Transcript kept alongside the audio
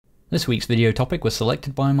This week's video topic was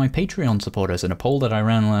selected by my Patreon supporters in a poll that I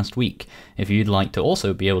ran last week. If you'd like to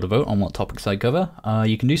also be able to vote on what topics I cover,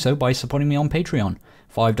 you can do so by supporting me on Patreon.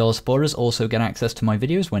 $5 supporters also get access to my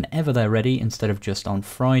videos whenever they're ready instead of just on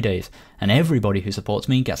Fridays, and everybody who supports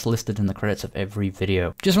me gets listed in the credits of every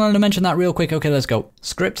video. Just wanted to mention that real quick. Okay, let's go.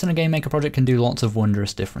 Scripts in a GameMaker project can do lots of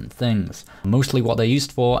wondrous different things. Mostly what they're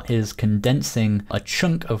used for is condensing a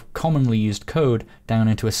chunk of commonly used code down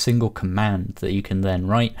into a single command that you can then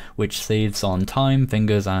write, which saves on time,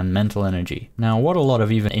 fingers, and mental energy. Now, what a lot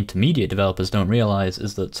of even intermediate developers don't realize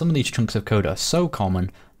is that some of these chunks of code are so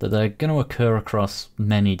common that they're going to occur across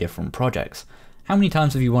many different projects. How many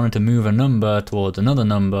times have you wanted to move a number towards another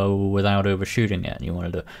number without overshooting it? You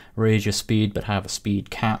wanted to raise your speed but have a speed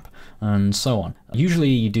cap, and so on. Usually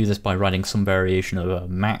you do this by writing some variation of a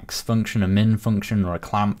max function, a min function, or a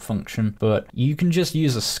clamp function, but you can just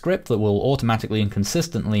use a script that will automatically and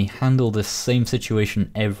consistently handle this same situation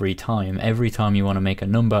every time you want to make a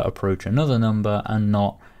number approach another number and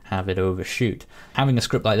not have it overshoot. Having a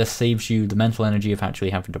script like this saves you the mental energy of actually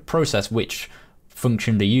having to process which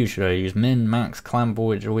function to use. Should I use min, max, clamp,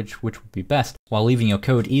 which would be best, while leaving your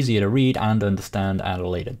code easier to read and understand at a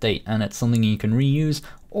later date. And it's something you can reuse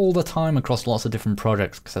all the time across lots of different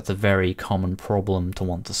projects because that's a very common problem to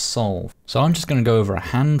want to solve. So I'm just going to go over a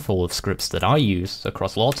handful of scripts that I use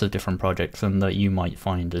across lots of different projects and that you might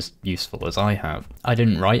find as useful as I have. I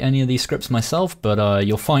didn't write any of these scripts myself, but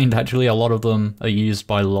you'll find actually a lot of them are used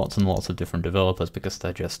by lots and lots of different developers because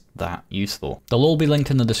they're just that useful. They'll all be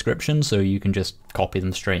linked in the description so you can just copy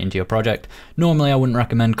them straight into your project. Normally I wouldn't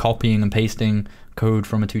recommend copying and pasting code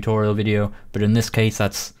from a tutorial video, but in this case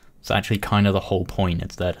it's actually kind of the whole point.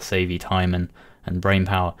 It's there to save you time and brain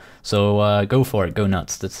power. So go for it, go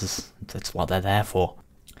nuts. That's what they're there for.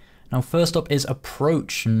 Now first up is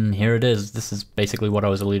approach, and here it is. This is basically what I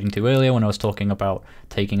was alluding to earlier when I was talking about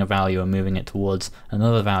taking a value and moving it towards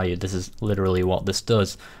another value. This is literally what this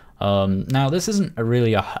does. Now this isn't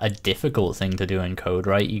really a difficult thing to do in code,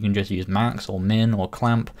 right? You can just use max or min or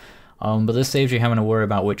clamp. But this saves you having to worry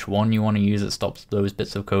about which one you want to use. It stops those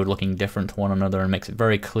bits of code looking different to one another and makes it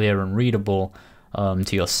very clear and readable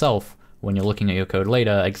to yourself when you're looking at your code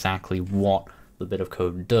later exactly what the bit of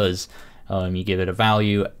code does. You give it a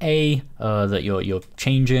value A that you're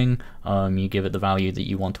changing, you give it the value that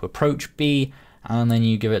you want to approach B, and then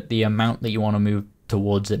you give it the amount that you want to move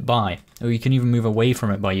towards it by. Or you can even move away from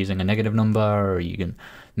it by using a negative number, or you can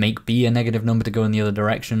make B a negative number to go in the other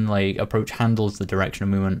direction. Like approach handles the direction of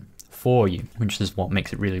movement for you, which is what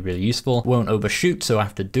makes it really, really useful. It won't overshoot, so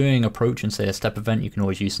after doing approach and say a step event, you can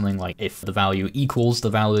always use something like if the value equals the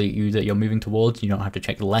value that you're moving towards, you don't have to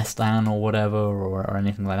check less than or whatever or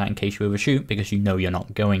anything like that in case you overshoot, because you know you're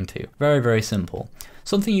not going to. Very, very simple.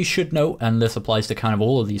 Something you should note, and this applies to kind of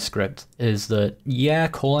all of these scripts, is that yeah,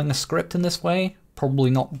 calling a script in this way, probably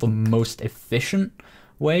not the most efficient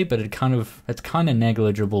way, but it's kind of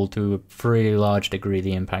negligible to a pretty large degree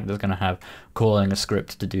the impact it's going to have calling a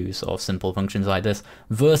script to do sort of simple functions like this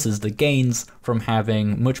versus the gains from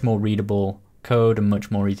having much more readable code and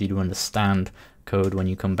much more easy to understand code when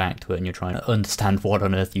you come back to it and you're trying to understand what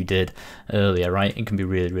on earth you did earlier, right? It can be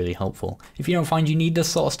really, really helpful. If you don't find you need this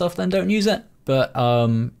sort of stuff, then don't use it. But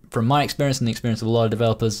from my experience and the experience of a lot of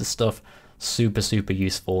developers, this stuff super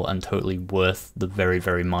useful and totally worth the very,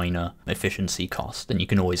 very minor efficiency cost, and you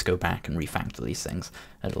can always go back and refactor these things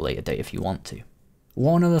at a later date if you want to.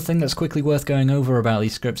 One other thing that's quickly worth going over about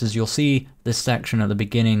these scripts is you'll see this section at the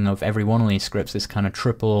beginning of every one of these scripts, this kind of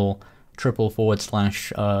triple /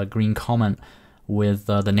 green comment with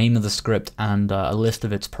the name of the script and a list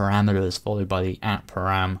of its parameters followed by the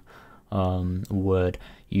 @param word.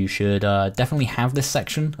 You should definitely have this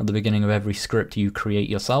section at the beginning of every script you create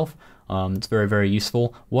yourself. It's very, very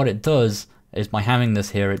useful. What it does is by having this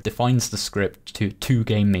here, it defines the script to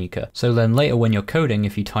GameMaker. So then later when you're coding,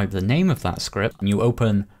 if you type the name of that script and you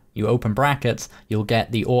open brackets, you'll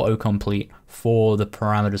get the autocomplete for the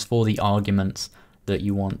parameters, for the arguments that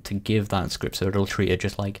you want to give that script. So it'll treat it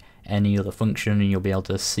just like any other function, and you'll be able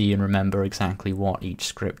to see and remember exactly what each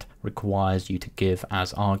script requires you to give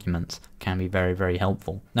as arguments. Can be very, very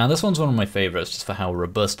helpful. Now this one's one of my favorites just for how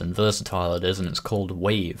robust and versatile it is, and it's called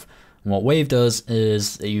Wave. And what Wave does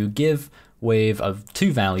is you give Wave of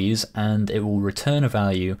two values and it will return a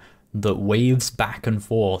value that waves back and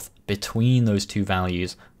forth between those two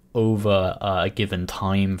values over a given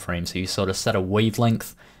time frame. So you sort of set a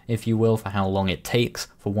wavelength, if you will, for how long it takes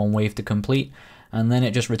for one wave to complete, and then it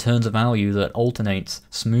just returns a value that alternates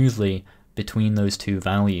smoothly between those two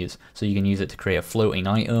values. So you can use it to create a floating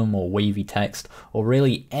item or wavy text, or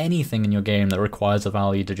really anything in your game that requires a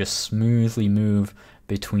value to just smoothly move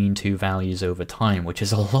between two values over time, which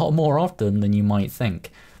is a lot more often than you might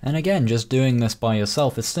think. And again, just doing this by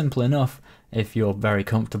yourself is simple enough if you're very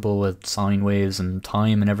comfortable with sine waves and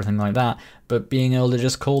time and everything like that, but being able to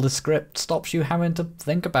just call the script stops you having to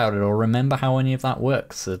think about it or remember how any of that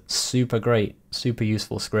works. It's super great, super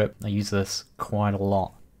useful script. I use this quite a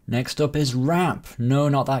lot. Next up is wrap. No,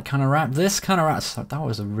 not that kind of wrap. This kind of wrap. That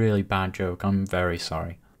was a really bad joke. I'm very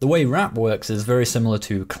sorry. The way wrap works is very similar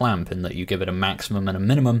to clamp in that you give it a maximum and a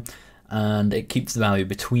minimum, and it keeps the value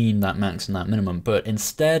between that max and that minimum. But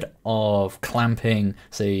instead of clamping,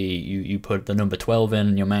 say you put the number 12 in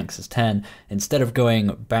and your max is 10, instead of going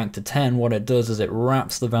back to 10, what it does is it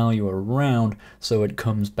wraps the value around so it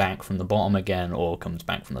comes back from the bottom again, or comes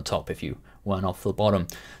back from the top if you went off the bottom.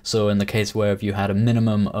 So in the case where if you had a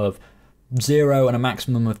minimum of 0 and a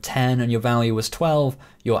maximum of 10 and your value was 12,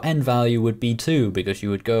 your end value would be 2 because you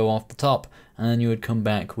would go off the top and you would come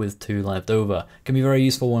back with 2 left over. It can be very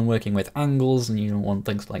useful when working with angles and you don't want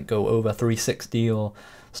things like go over 360 or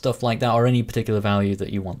stuff like that, or any particular value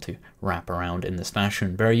that you want to wrap around in this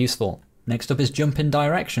fashion. Very useful. Next up is jump in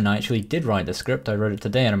direction. I actually did write the script. I wrote it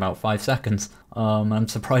today in about 5 seconds. I'm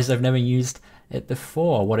surprised I've never used it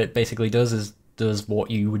before. What it basically does is does what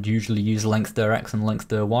you would usually use length dir x and length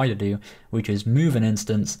dir y to do, which is move an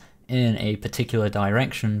instance in a particular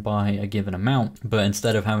direction by a given amount, but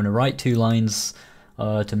instead of having to write 2 lines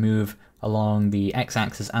to move along the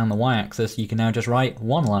x-axis and the y-axis, you can now just write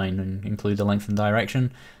 1 line and include the length and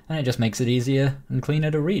direction, and it just makes it easier and cleaner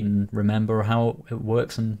to read and remember how it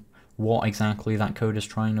works and what exactly that code is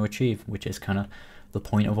trying to achieve, which is kind of the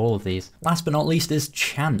point of all of these. Last but not least is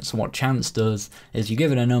chance. What chance does is you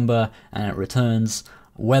give it a number and it returns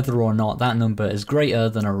whether or not that number is greater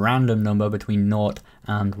than a random number between 0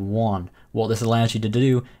 and 1. What this allows you to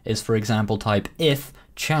do is, for example, type if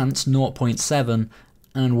chance 0.7,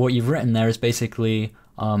 and what you've written there is basically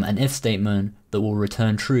an if statement that will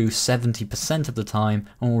return true 70% of the time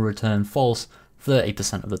and will return false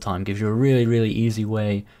 30% of the time. Gives you a really, really easy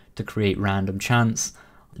way to create random chance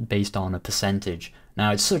based on a percentage.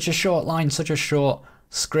 Now, it's such a short line, such a short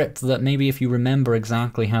script that maybe if you remember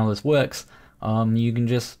exactly how this works, you can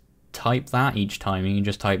just type that each time. You can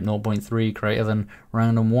just type 0.3 greater than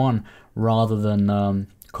random 1 rather than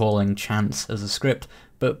calling chance as a script.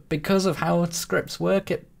 But because of how scripts work,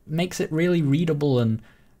 it makes it really readable and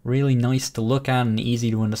really nice to look at and easy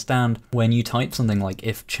to understand. When you type something like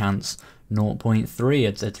if chance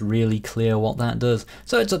 0.3, it's really clear what that does.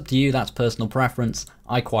 So it's up to you, that's personal preference.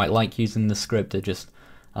 I quite like using the script. It just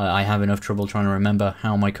I have enough trouble trying to remember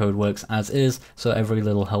how my code works as is, so every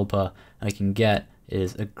little helper I can get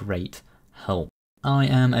is a great help. I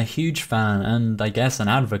am a huge fan and I guess an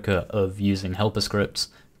advocate of using helper scripts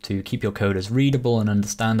to keep your code as readable and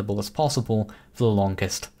understandable as possible for the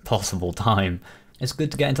longest possible time. It's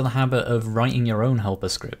good to get into the habit of writing your own helper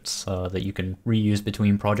scripts that you can reuse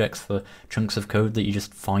between projects for chunks of code that you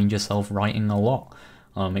just find yourself writing a lot.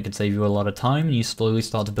 It can save you a lot of time and you slowly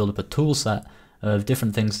start to build up a tool set of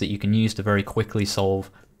different things that you can use to very quickly solve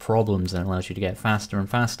problems, and allows you to get faster and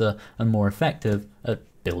faster and more effective at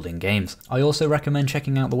building games. I also recommend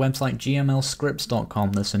checking out the website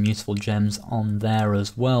gmlscripts.com. There's some useful gems on there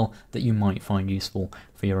as well that you might find useful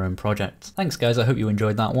for your own projects. Thanks guys, I hope you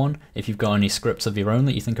enjoyed that one. If you've got any scripts of your own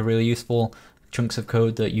that you think are really useful, chunks of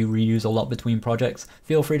code that you reuse a lot between projects,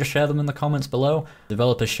 feel free to share them in the comments below.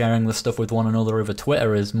 Developers sharing this stuff with one another over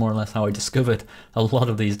Twitter is more or less how I discovered a lot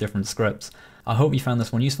of these different scripts. I hope you found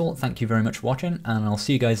this one useful. Thank you very much for watching, and I'll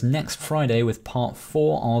see you guys next Friday with part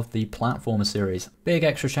 4 of the platformer series. Big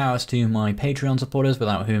extra shout outs to my Patreon supporters,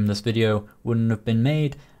 without whom this video wouldn't have been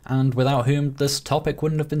made, and without whom this topic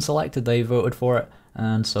wouldn't have been selected. They voted for it,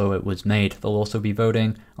 and so it was made. They'll also be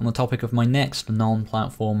voting on the topic of my next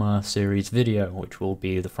non-platformer series video, which will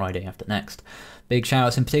be the Friday after next. Big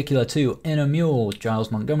shoutouts in particular to Inner Mule,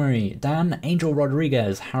 Giles Montgomery, Dan, Angel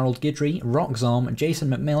Rodriguez, Harold Guidry, Rockzom, Jason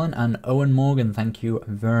McMillan, and Owen Morgan. Thank you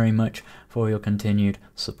very much for your continued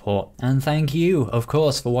support. And thank you, of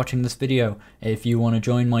course, for watching this video. If you want to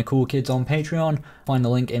join my cool kids on Patreon, find the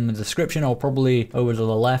link in the description, or probably over to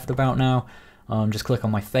the left about now. Just click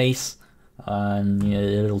on my face, and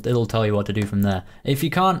it'll tell you what to do from there. If you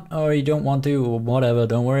can't, or you don't want to, or whatever,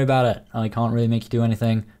 don't worry about it. I can't really make you do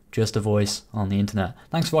anything. Just a voice on the internet.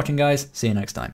 Thanks for watching, guys. See you next time.